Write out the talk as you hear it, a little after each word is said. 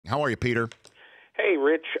How are you, Peter? Hey,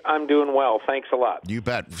 Rich. I'm doing well. Thanks a lot. You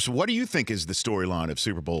bet. So what do you think is the storyline of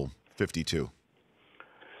Super Bowl 52?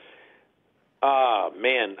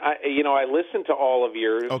 Man, I listened to all of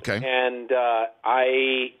yours, Okay. and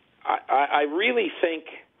I really think,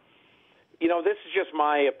 this is just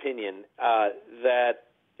my opinion, that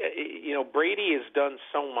Brady has done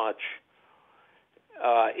so much.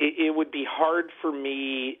 It would be hard for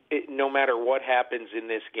me, no matter what happens in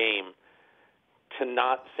this game, to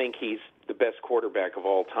not think he's the best quarterback of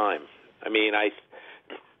all time. I mean, I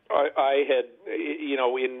had,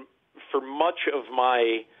 for much of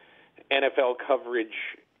my NFL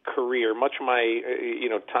coverage career, much of my,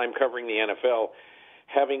 time covering the NFL,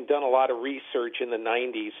 having done a lot of research in the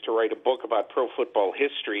 90s to write a book about pro football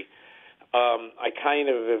history, I kind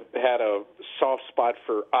of had a soft spot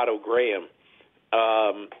for Otto Graham,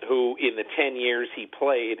 who in the 10 years he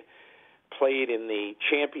played in the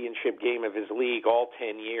championship game of his league all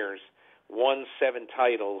 10 years, won 7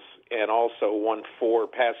 titles, and also won 4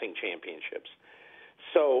 passing championships.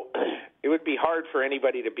 So it would be hard for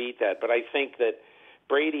anybody to beat that, but I think that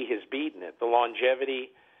Brady has beaten it. The longevity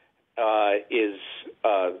is,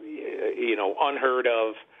 unheard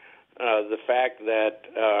of. The fact that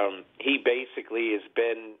he basically has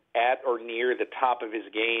been at or near the top of his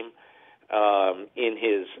game in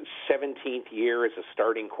his 17th year as a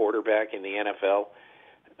starting quarterback in the NFL,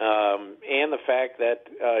 and the fact that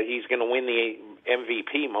he's going to win the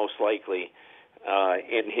MVP most likely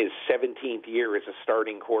in his 17th year as a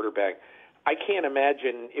starting quarterback. I can't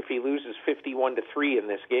imagine if he loses 51-3 in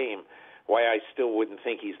this game, why I still wouldn't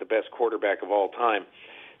think he's the best quarterback of all time.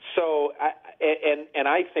 So,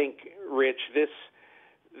 I think, Rich,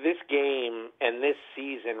 this game and this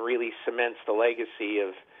season really cements the legacy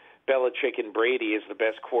of Belichick and Brady as the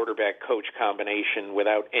best quarterback-coach combination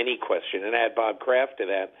without any question. And add Bob Kraft to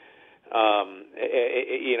that,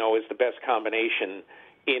 is the best combination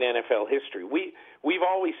in NFL history. We've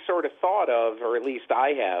always sort of thought of, or at least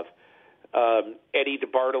I have, Eddie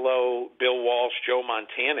DeBartolo, Bill Walsh, Joe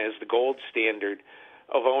Montana as the gold standard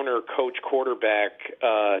of owner, coach, quarterback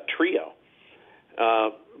trio.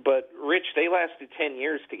 But, Rich, they lasted 10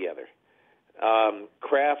 years together.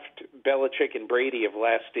 Kraft, Belichick, and Brady have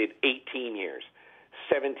lasted 18 years,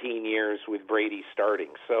 17 years with Brady starting.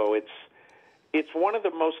 So it's one of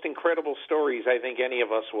the most incredible stories I think any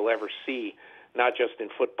of us will ever see, not just in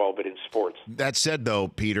football but in sports. That said, though,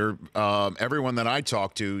 Peter, everyone that I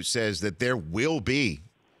talk to says that there will be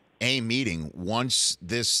a meeting once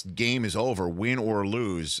this game is over, win or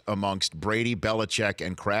lose, amongst Brady, Belichick,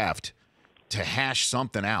 and Kraft to hash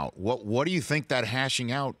something out. What do you think that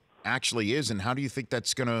hashing out actually is, and how do you think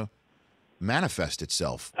that's going to manifest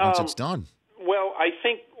itself once it's done? Well, I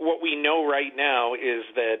think what we know right now is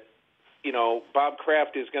that, Bob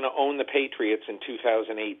Kraft is going to own the Patriots in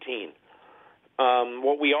 2018.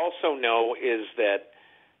 What we also know is that,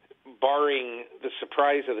 barring the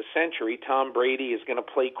surprise of the century, Tom Brady is going to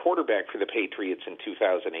play quarterback for the Patriots in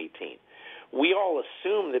 2018. We all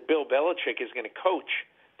assume that Bill Belichick is going to coach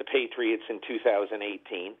the Patriots in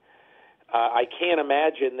 2018. I can't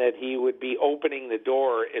imagine that he would be opening the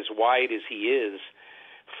door as wide as he is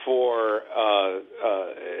for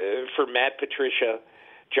Matt Patricia,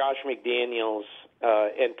 Josh McDaniels,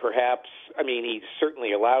 and perhaps, he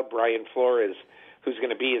certainly allowed Brian Flores, who's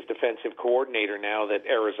going to be his defensive coordinator now that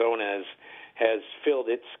Arizona has filled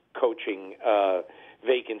its coaching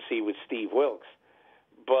vacancy with Steve Wilkes.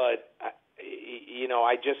 But,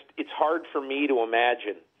 it's hard for me to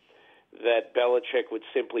imagine that Belichick would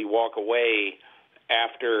simply walk away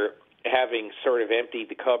after having sort of emptied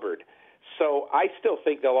the cupboard. So I still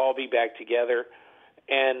think they'll all be back together.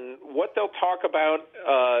 And what they'll talk about,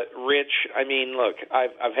 Rich, look,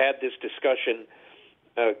 I've had this discussion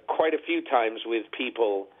quite a few times with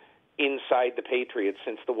people inside the Patriots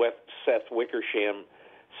since the Seth Wickersham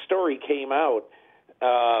story came out,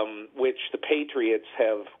 which the Patriots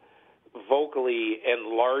have vocally and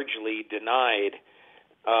largely denied,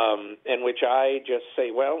 and which I just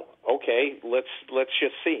say, well, okay, let's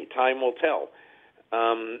just see. Time will tell.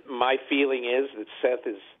 My feeling is that Seth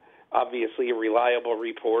is obviously a reliable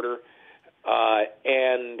reporter,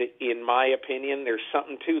 and in my opinion, there's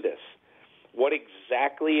something to this. What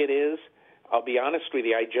exactly it is, I'll be honest with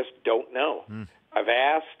you, I just don't know. I've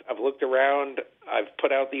asked, I've looked around, I've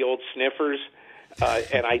put out the old sniffers,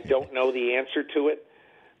 and I don't know the answer to it.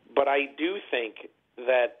 But I do think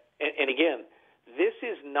that, and again, this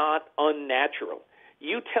is not unnatural.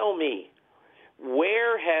 You tell me,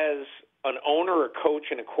 where has an owner, a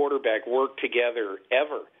coach, and a quarterback worked together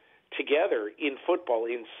in football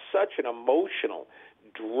in such an emotional,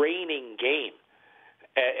 draining game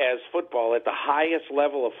as football at the highest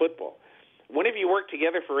level of football. When have you worked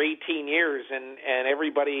together for 18 years and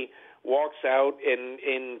everybody walks out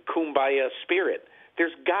in kumbaya spirit?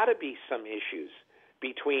 There's got to be some issues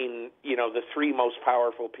between, the three most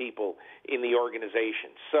powerful people in the organization.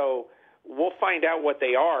 So we'll find out what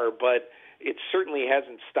they are, but it certainly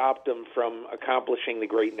hasn't stopped them from accomplishing the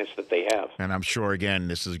greatness that they have. And I'm sure, again,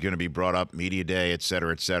 this is going to be brought up media day, et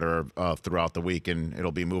cetera, throughout the week, and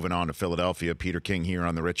it'll be moving on to Philadelphia. Peter King here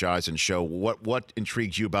on the Rich Eisen Show. What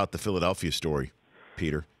intrigues you about the Philadelphia story,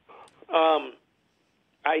 Peter?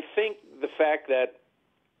 I think the fact that,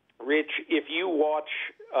 Rich, if you watch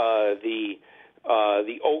the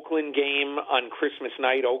Oakland game on Christmas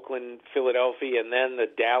night, Oakland, Philadelphia, and then the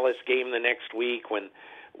Dallas game the next week when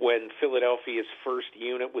Philadelphia's first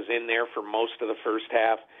unit was in there for most of the first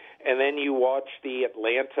half, and then you watch the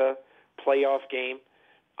Atlanta playoff game,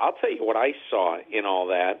 I'll tell you what I saw in all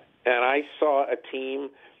that, and I saw a team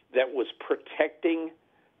that was protecting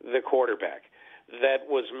the quarterback, that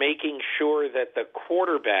was making sure that the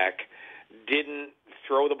quarterback didn't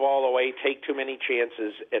throw the ball away, take too many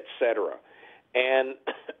chances, etc. And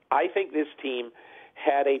I think this team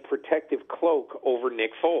had a protective cloak over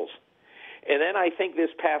Nick Foles. And then I think this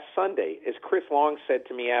past Sunday, as Chris Long said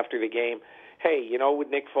to me after the game, hey, with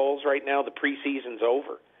Nick Foles right now, the preseason's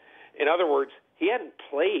over. In other words, he hadn't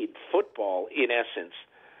played football, in essence,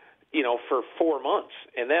 for 4 months.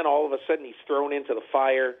 And then all of a sudden he's thrown into the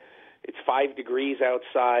fire. It's 5 degrees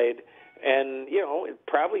outside. And,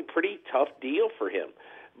 probably pretty tough deal for him.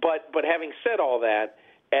 But having said all that,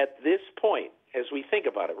 at this point, as we think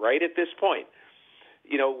about it, right at this point,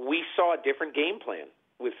 we saw a different game plan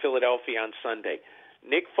with Philadelphia on Sunday.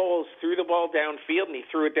 Nick Foles threw the ball downfield, and he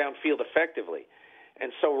threw it downfield effectively.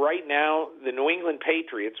 And so right now, the New England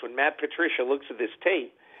Patriots, when Matt Patricia looks at this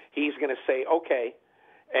tape, he's going to say, okay,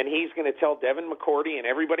 and he's going to tell Devin McCourty and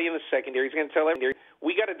everybody in the secondary, he's going to tell everybody,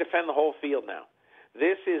 we got to defend the whole field now.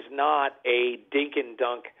 This is not a dink and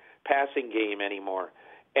dunk passing game anymore.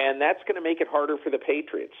 And that's going to make it harder for the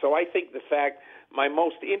Patriots. So I think the fact, my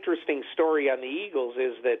most interesting story on the Eagles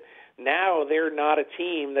is that now they're not a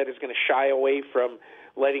team that is going to shy away from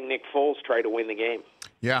letting Nick Foles try to win the game.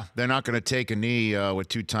 Yeah, they're not going to take a knee with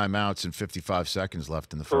 2 timeouts and 55 seconds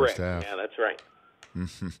left in the first half. Yeah, that's right.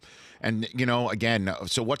 Mm-hmm. And, again,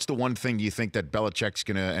 so what's the one thing you think that Belichick's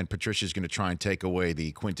going to and Patricia's going to try and take away,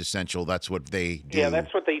 the quintessential, that's what they do? Yeah,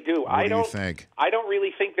 that's what they do. What do you think? I don't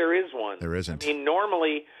really think there is one. There isn't. I mean,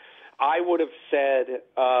 normally I would have said,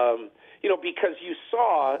 because you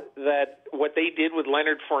saw that what they did with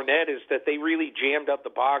Leonard Fournette is that they really jammed up the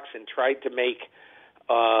box and tried to make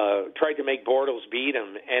Bortles beat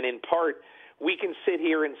him. And in part, we can sit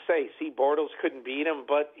here and say, see, Bortles couldn't beat him,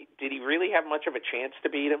 but did he really have much of a chance to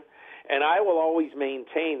beat him? And I will always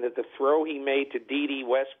maintain that the throw he made to D.D.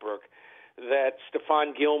 Westbrook, that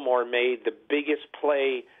Stephon Gilmore made the biggest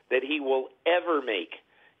play that he will ever make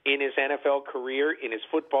in his NFL career, in his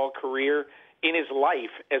football career, in his life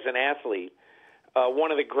as an athlete, one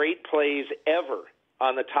of the great plays ever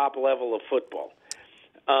on the top level of football.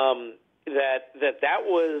 That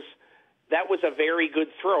was a very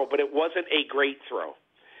good throw, but it wasn't a great throw.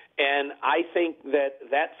 And I think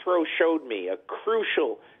that throw showed me a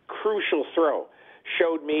crucial throw.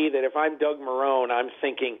 Showed me that if I'm Doug Marrone, I'm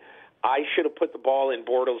thinking I should have put the ball in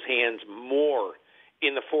Bortles' hands more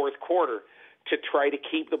in the fourth quarter to try to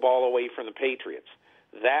keep the ball away from the Patriots.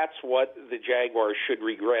 That's what the Jaguars should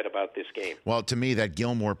regret about this game. Well, to me, that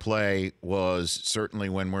Gilmore play was certainly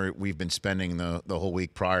when we've been spending the whole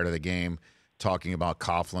week prior to the game talking about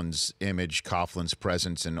Coughlin's image, Coughlin's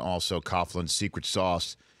presence, and also Coughlin's secret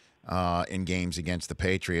sauce in games against the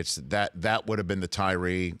Patriots. That would have been the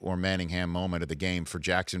Tyree or Manningham moment of the game for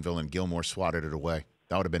Jacksonville, and Gilmore swatted it away.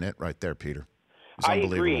 That would have been it right there, Peter. I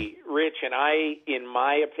agree, Rich, and in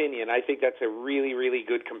my opinion, I think that's a really, really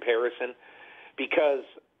good comparison because,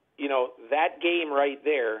 that game right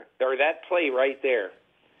there, or that play right there,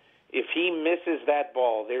 if he misses that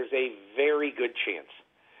ball, there's a very good chance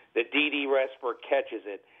that D.D. Westbrook catches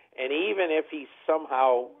it. And even if he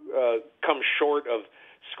somehow comes short of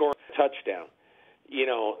scoring a touchdown,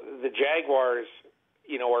 the Jaguars,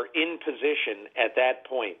 are in position at that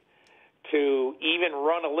point to even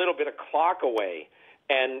run a little bit of clock away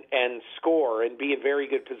and score and be in very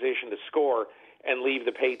good position to score and leave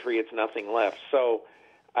the Patriots nothing left. So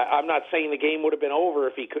I'm not saying the game would have been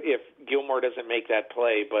over if Gilmore doesn't make that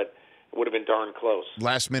play, but it would have been darn close.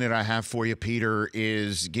 Last minute I have for you, Peter,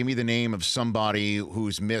 is give me the name of somebody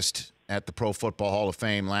who's missed at the Pro Football Hall of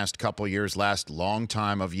Fame last couple of years, last long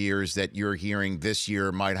time of years that you're hearing this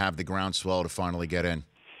year might have the groundswell to finally get in.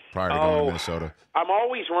 prior to going to Minnesota. I'm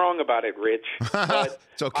always wrong about it, Rich. But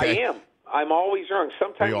it's okay. I am. I'm always wrong.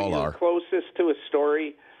 Sometimes We all when you're are. closest to a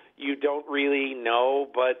story, you don't really know.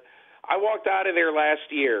 But I walked out of there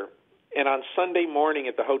last year, and on Sunday morning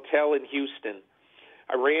at the hotel in Houston,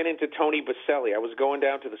 I ran into Tony Baselli. I was going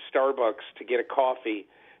down to the Starbucks to get a coffee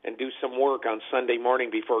and do some work on Sunday morning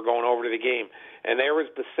before going over to the game. And there was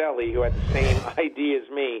Baselli, who had the same idea as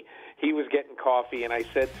me. He was getting coffee, and I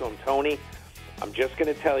said to him, Tony, I'm just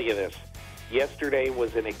going to tell you this. Yesterday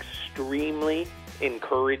was an extremely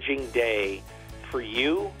encouraging day for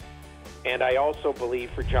you, and I also believe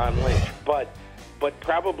for John Lynch, but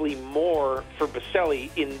probably more for Baselli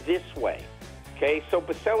in this way. Okay, so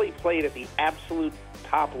Baselli played at the absolute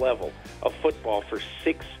top level of football for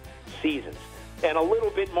 6 seasons, and a little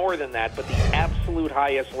bit more than that, but the absolute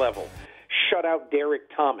highest level. Shut out Derek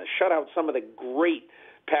Thomas, shut out some of the great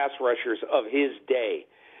pass rushers of his day.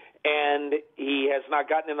 And he has not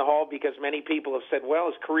gotten in the Hall because many people have said, well,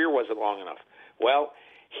 his career wasn't long enough. Well,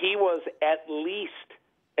 he was at least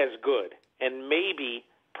as good and maybe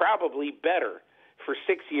probably better for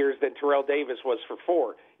 6 years than Terrell Davis was for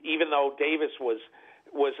 4, even though Davis was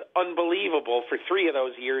unbelievable for 3 of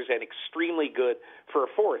those years and extremely good for a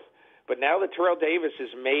 4th. But now that Terrell Davis has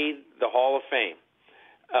made the Hall of Fame,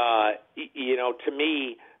 to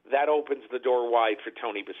me, that opens the door wide for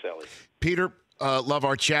Tony Baselli. Peter, love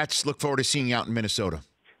our chats. Look forward to seeing you out in Minnesota.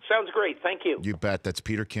 Sounds great. Thank you. You bet. That's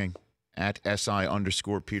Peter King at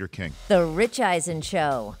SI_Peter King. The Rich Eisen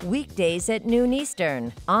Show, weekdays at noon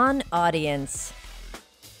Eastern on Audience.